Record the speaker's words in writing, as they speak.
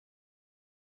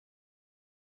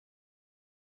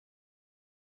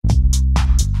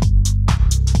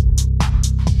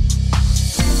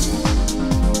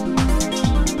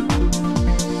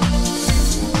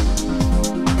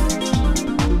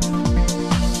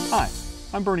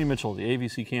I'm Bernie Mitchell, the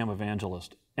AVCCAM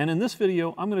evangelist, and in this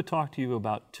video I'm going to talk to you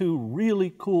about two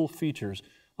really cool features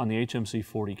on the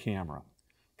HMC40 camera.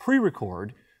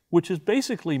 Pre-record, which is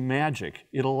basically magic.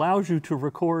 It allows you to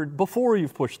record before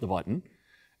you've pushed the button,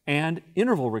 and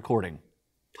interval recording,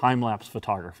 time-lapse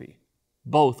photography.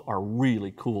 Both are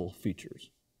really cool features.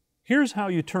 Here's how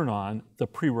you turn on the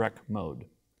pre-rec mode.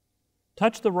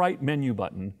 Touch the right menu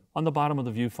button on the bottom of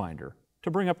the viewfinder to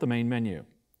bring up the main menu.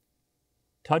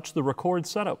 Touch the Record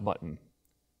Setup button.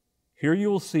 Here you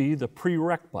will see the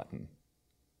Pre-Rec button.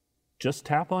 Just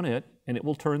tap on it and it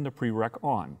will turn the Pre-Rec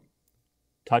on.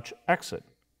 Touch Exit.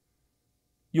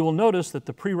 You will notice that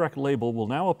the Pre-Rec label will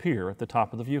now appear at the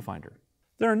top of the viewfinder.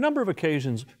 There are a number of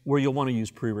occasions where you'll want to use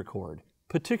pre-record,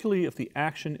 particularly if the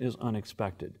action is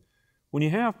unexpected. When you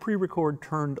have pre-record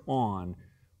turned on,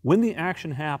 when the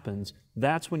action happens,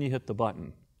 that's when you hit the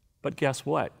button. But guess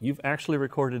what? You've actually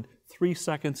recorded 3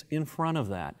 seconds in front of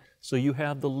that, so you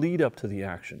have the lead up to the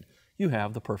action. You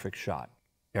have the perfect shot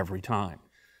every time.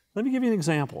 Let me give you an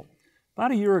example.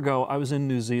 About a year ago, I was in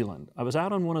New Zealand. I was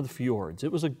out on one of the fjords.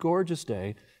 It was a gorgeous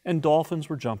day, and dolphins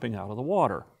were jumping out of the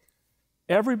water.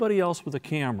 Everybody else with a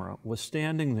camera was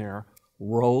standing there,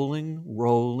 rolling,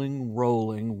 rolling,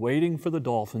 rolling, waiting for the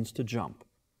dolphins to jump.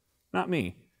 Not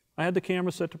me. I had the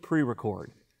camera set to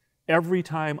pre-record. Every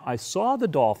time I saw the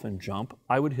dolphin jump,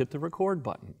 I would hit the record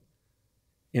button.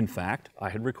 In fact, I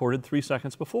had recorded 3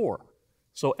 seconds before.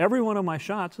 So every one of my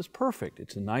shots is perfect.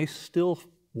 It's a nice, still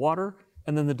water,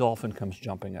 and then the dolphin comes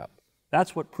jumping up.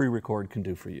 That's what pre-record can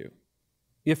do for you.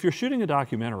 If you're shooting a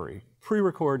documentary,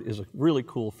 pre-record is a really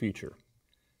cool feature.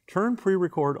 Turn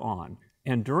pre-record on,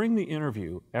 and during the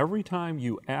interview, every time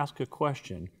you ask a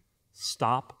question,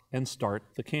 stop and start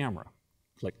the camera.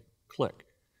 Click, click.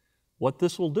 What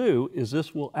this will do is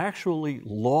this will actually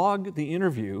log the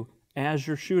interview as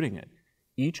you're shooting it.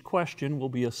 Each question will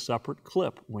be a separate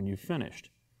clip when you've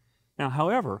finished. Now,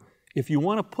 however, if you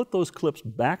want to put those clips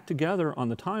back together on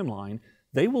the timeline,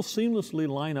 they will seamlessly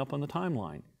line up on the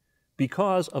timeline.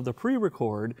 Because of the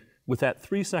pre-record, with that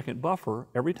 3-second buffer,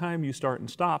 every time you start and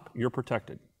stop, you're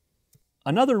protected.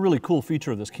 Another really cool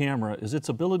feature of this camera is its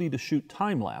ability to shoot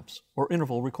time-lapse or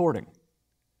interval recording.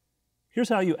 Here's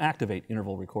how you activate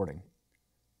interval recording.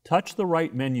 Touch the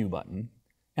right menu button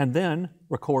and then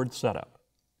Record Setup.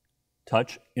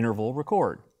 Touch Interval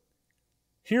Record.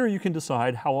 Here you can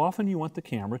decide how often you want the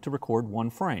camera to record one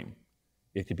frame.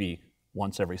 It could be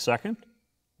once every second,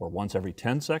 or once every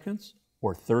 10 seconds,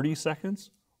 or 30 seconds,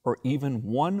 or even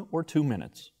 1 or 2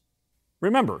 minutes.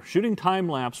 Remember, shooting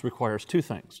time-lapse requires 2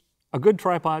 things, a good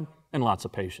tripod and lots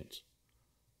of patience.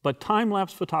 But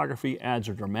time-lapse photography adds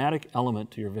a dramatic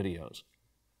element to your videos.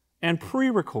 And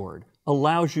pre-record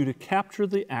allows you to capture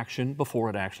the action before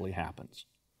it actually happens.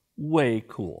 Way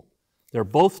cool. They're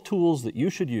both tools that you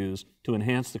should use to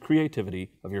enhance the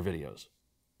creativity of your videos.